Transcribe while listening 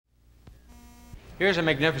Here's a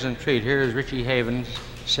magnificent treat. Here's Richie Havens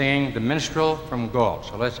singing The Minstrel from Gault.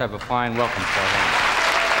 So let's have a fine welcome for him.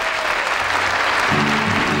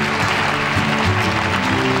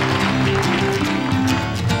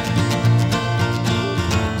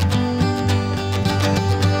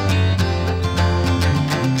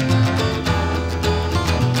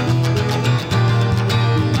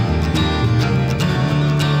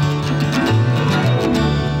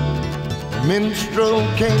 Minstrel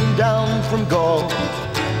came down from Gault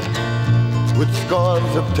with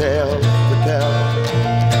scores of tales to tell.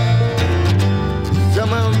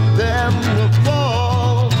 Some of them were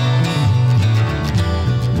false,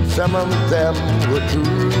 some of them were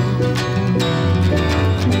true.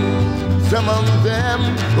 Some of them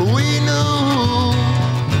we knew,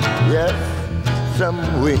 yes,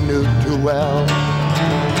 some we knew too well.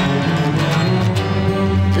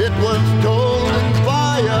 It was told in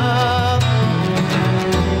fire,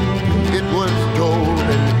 it was told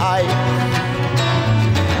in ice,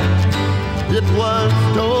 it was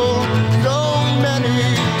told so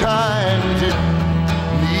many times it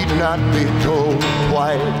need not be told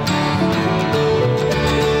twice.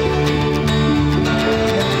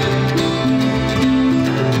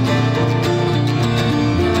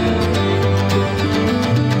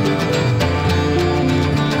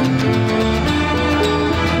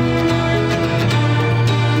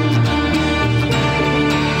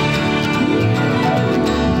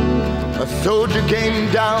 A soldier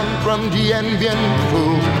came down from Dien Bien Phu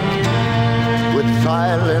with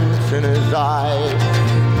silence in his eyes,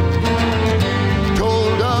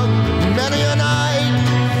 told of many a night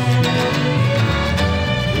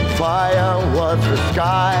fire was the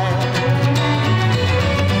sky,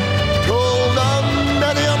 told of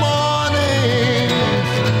many a morning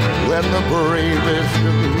when the bravest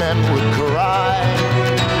of men would cry,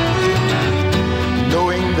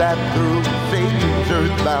 knowing that through Satan's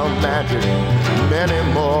earthbound magic, many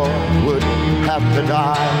more would have to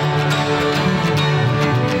die.